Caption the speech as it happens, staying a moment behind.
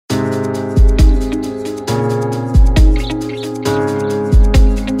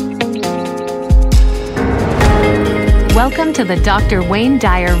Welcome to the Dr. Wayne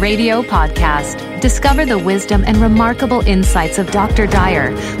Dyer radio podcast. Discover the wisdom and remarkable insights of Dr.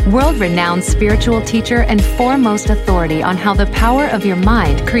 Dyer, world-renowned spiritual teacher and foremost authority on how the power of your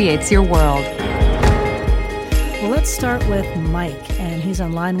mind creates your world. Well, let's start with Mike, and he's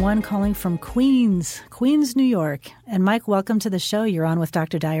on line one calling from Queens, New York. And Mike, welcome to the show. You're on with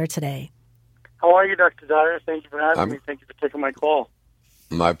Dr. Dyer today. How are you, Dr. Dyer? Thank you for having me. Thank you for taking my call.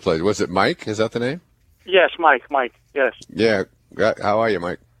 My pleasure. Was it Mike? Is that the name? Yes, Mike, yes. Yeah. How are you,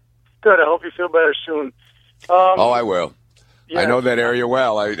 Mike? Good. I hope you feel better soon. I will. Yeah. I know that area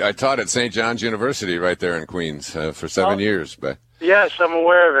well. I taught at St. John's University right there in Queens for 7 years. But yes, I'm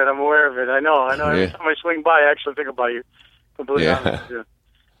aware of it. I know. Every Yeah. time I swing by, I actually think about you. Completely Yeah. honest with you.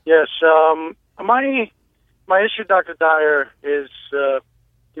 Yes. My issue, Dr. Dyer, is for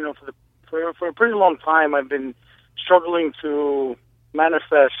a pretty long time I've been struggling to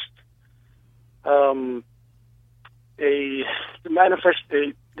manifest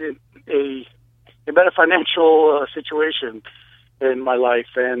a better financial situation in my life,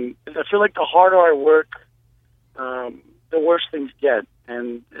 and I feel like the harder I work, the worse things get,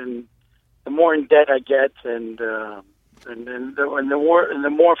 and the more in debt I get, and the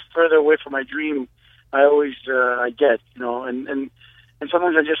more further away from my dream I get, and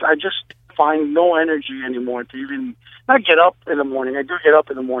sometimes I just find no energy anymore to even not get up in the morning. I do get up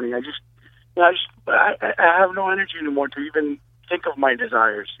in the morning. I have no energy anymore to even think of my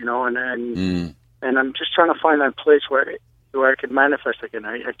desires, and I'm just trying to find that place where I can manifest again.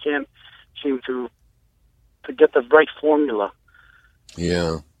 I can't seem to get the right formula.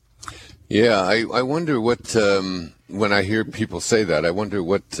 yeah. I wonder what when I hear people say that, I wonder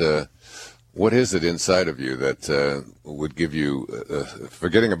what is it inside of you that would give you,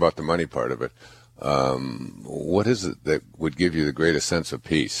 forgetting about the money part of it, what is it that would give you the greatest sense of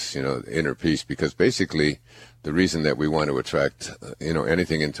peace, inner peace? Because basically the reason that we want to attract,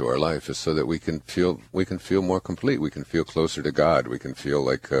 anything into our life is so that we can feel more complete. We can feel closer to God. We can feel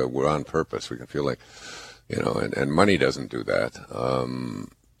like we're on purpose. We can feel like, and money doesn't do that.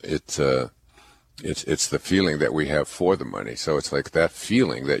 It's the feeling that we have for the money. So it's like that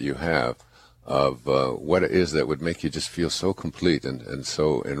feeling that you have of what it is that would make you just feel so complete and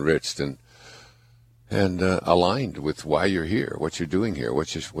so enriched and aligned with why you're here, what you're doing here,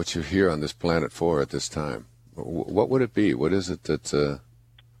 what you're here on this planet for at this time. What would it be? What is it that?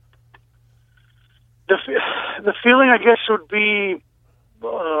 The feeling, I guess, would be.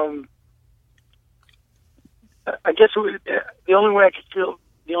 I guess the only way I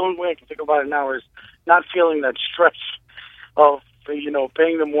can think about it now is not feeling that stress of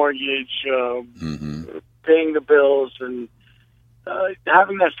paying the mortgage, paying the bills, and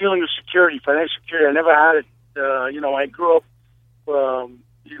having that feeling of security, financial security. I never had it. I grew up.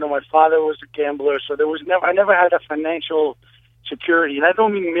 My father was a gambler, so I never had a financial security, and I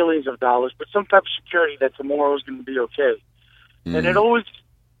don't mean millions of dollars, but some type of security that tomorrow is going to be okay. And it always,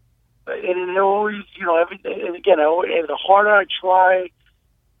 the harder I try,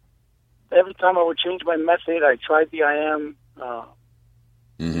 every time I would change my method, I tried the I am,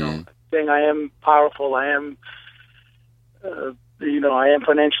 saying I am powerful, I am, I am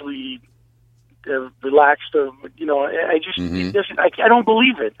financially relaxed. I just, I don't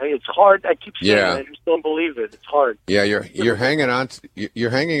believe it. It's hard. I keep saying it. I just don't believe it. It's hard. Yeah, you're hanging on. You're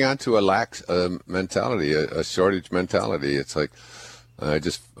hanging on to a lack mentality, a shortage mentality. It's like I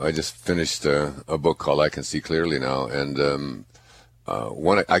just finished a book called I Can See Clearly Now, and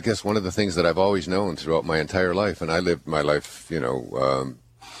one of the things that I've always known throughout my entire life, and I lived my life, in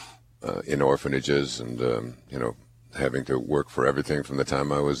orphanages and having to work for everything from the time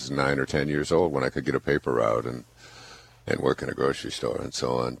I was 9 or 10 years old when I could get a paper route and work in a grocery store and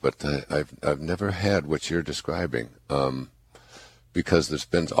so on. But I've never had what you're describing, because there's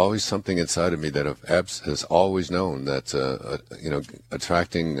been always something inside of me that has always known that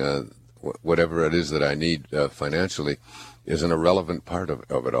attracting whatever it is that I need financially is an irrelevant part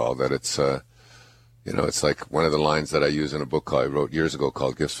of it all. That it's it's like one of the lines that I use in a book I wrote years ago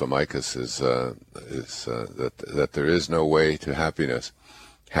called Gifts from Icus is that there is no way to happiness.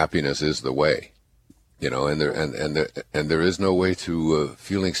 Happiness is the way, and there is no way to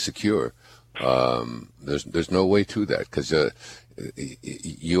feeling secure. There's no way to that, because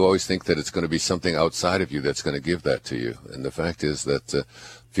you always think that it's going to be something outside of you that's going to give that to you. And the fact is that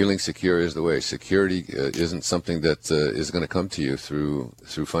feeling secure is the way. Security isn't something that is going to come to you through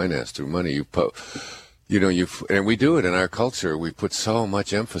finance, through money. And we do it in our culture. We put so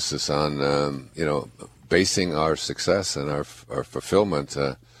much emphasis on, basing our success and our fulfillment.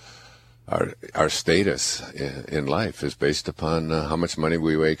 Our status in life is based upon how much money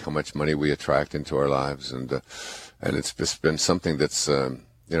we make, how much money we attract into our lives, and and it's just been something that's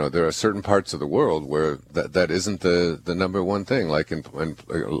there are certain parts of the world where that isn't the number one thing, like in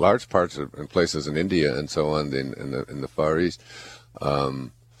large parts in places in India and so on in the Far East.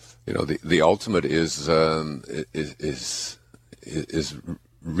 The ultimate is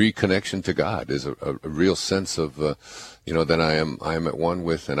reconnection to God, is a real sense of that I am at one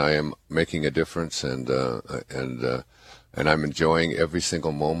with, and I am making a difference, and I'm enjoying every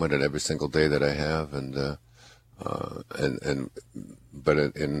single moment and every single day that I have, but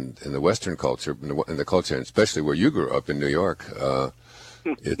in the Western culture, in the culture, and especially where you grew up in New York,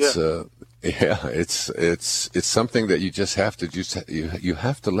 it's it's something that you just have to you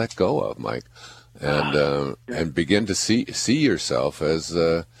have to let go of, Mike, and begin to see yourself as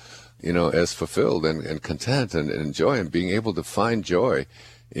as fulfilled and content and enjoy, and being able to find joy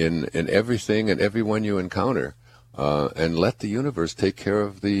in everything and everyone you encounter, and let the universe take care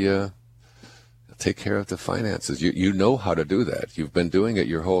of the finances. You know how to do that. You've been doing it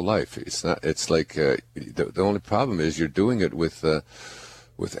your whole life. It's like the only problem is you're doing it with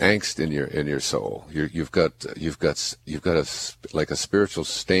angst in your soul. You've got a spiritual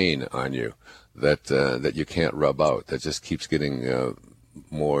stain on you that you can't rub out. That just keeps getting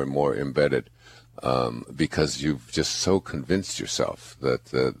more and more embedded, because you've just so convinced yourself that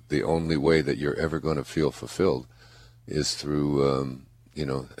the only way that you're ever going to feel fulfilled is through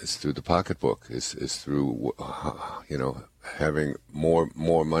it's through the pocketbook, is through having more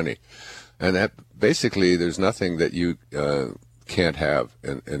money, and that basically there's nothing that you can't have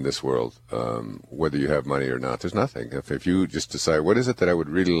in this world, whether you have money or not. There's nothing. If you just decide, what is it that I would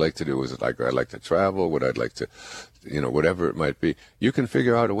really like to do? Is it like I'd like to travel? Would I'd like to, whatever it might be, you can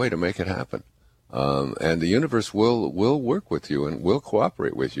figure out a way to make it happen. And the universe will work with you and will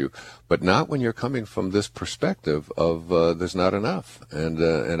cooperate with you, but not when you're coming from this perspective of there's not enough, and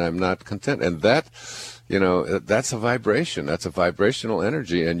I'm not content. And that, that's a vibration. That's a vibrational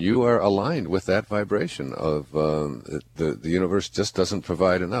energy, and you are aligned with that vibration of the universe just doesn't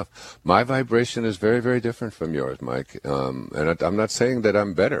provide enough. My vibration is very, very different from yours, Mike. And I'm not saying that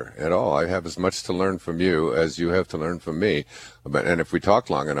I'm better at all. I have as much to learn from you as you have to learn from me. And if we talk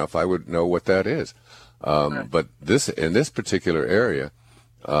long enough, I would know what that is. But in this particular area,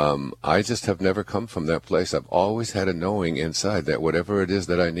 I just have never come from that place. I've always had a knowing inside that whatever it is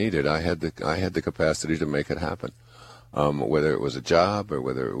that I needed, I had the capacity to make it happen. Whether it was a job or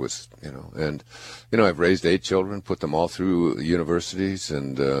whether it was, I've raised 8 children, put them all through universities,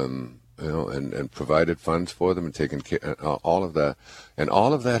 and and provided funds for them and taken care, all of that. And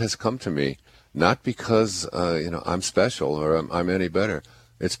all of that has come to me not because I'm special or I'm any better.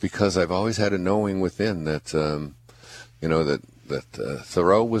 It's because I've always had a knowing within that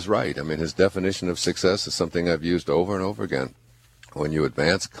Thoreau was right. I mean, his definition of success is something I've used over and over again. When you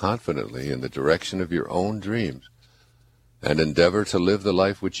advance confidently in the direction of your own dreams and endeavor to live the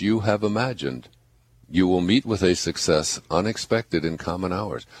life which you have imagined, you will meet with a success unexpected in common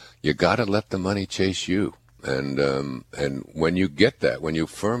hours. You got to let the money chase you. And when you get that, when you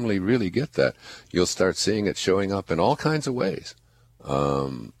firmly really get that, you'll start seeing it showing up in all kinds of ways.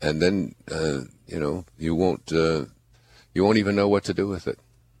 And then, you won't even know what to do with it.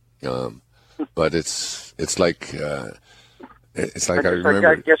 But it's like I remember.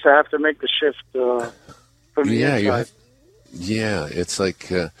 I guess I have to make the shift from the inside. It's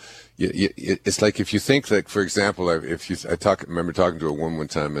like it's like if you think that, for example, remember talking to a woman one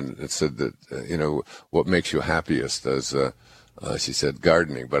time, and it said that what makes you happiest is she said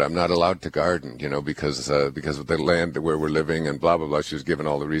gardening, but I'm not allowed to garden, because of the land where we're living and blah blah blah. She was given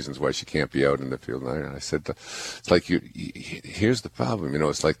all the reasons why she can't be out in the field. And I said, it's like here's the problem,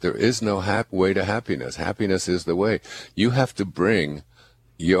 it's like there is no way to happiness. Happiness is the way. You have to bring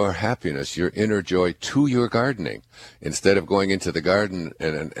your happiness, your inner joy, to your gardening, instead of going into the garden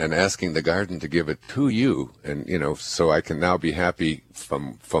and asking the garden to give it to you, and so I can now be happy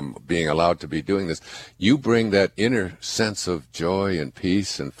from being allowed to be doing this. You bring that inner sense of joy and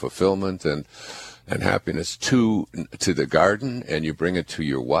peace and fulfillment and happiness to the garden, and you bring it to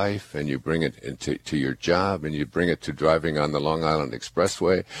your wife, and you bring it to your job, and you bring it to driving on the Long Island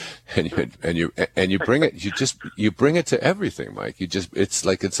Expressway, and you bring it. You bring it to everything, Mike. It's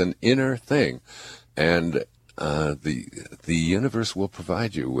like it's an inner thing, and the universe will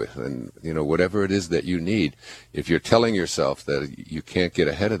provide you with, and whatever it is that you need. If you're telling yourself that you can't get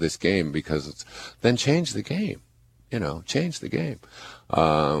ahead of this game then change the game. Change the game.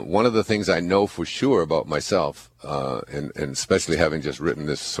 One of the things I know for sure about myself, and especially having just written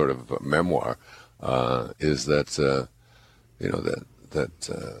this sort of memoir, is that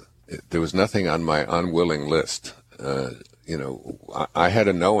there was nothing on my unwilling list, I had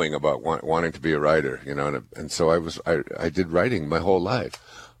a knowing about wanting to be a writer, and so I did writing my whole life.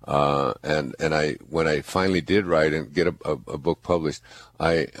 And when I finally did write and get a book published,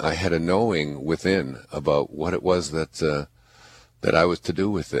 I had a knowing within about what it was that I was to do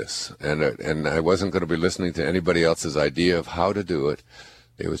with this, and I wasn't going to be listening to anybody else's idea of how to do it.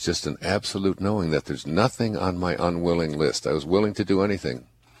 It was just an absolute knowing that there's nothing on my unwilling list. I was willing to do anything.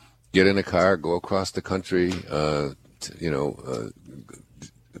 Get in a car, go across the country,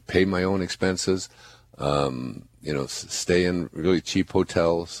 pay my own expenses, stay in really cheap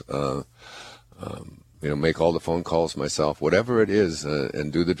hotels, make all the phone calls myself, whatever it is,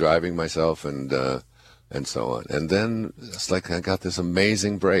 and do the driving myself, and so on. And then it's like I got this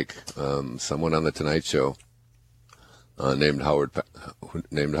amazing break. Someone on the Tonight Show named Howard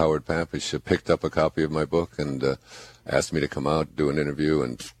Papish picked up a copy of my book and asked me to come out, do an interview,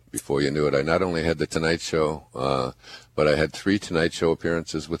 and before you knew it, I not only had the Tonight Show, but I had 3 Tonight Show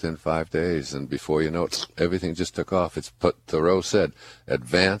appearances within 5 days, and before you know it, everything just took off. It's what Thoreau said: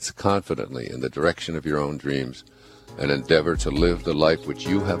 advance confidently in the direction of your own dreams, and endeavor to live the life which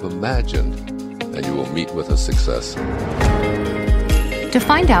you have imagined, and you will meet with a success. To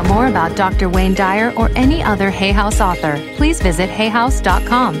find out more about Dr. Wayne Dyer or any other Hay House author, please visit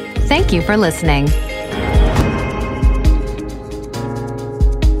hayhouse.com. Thank you for listening.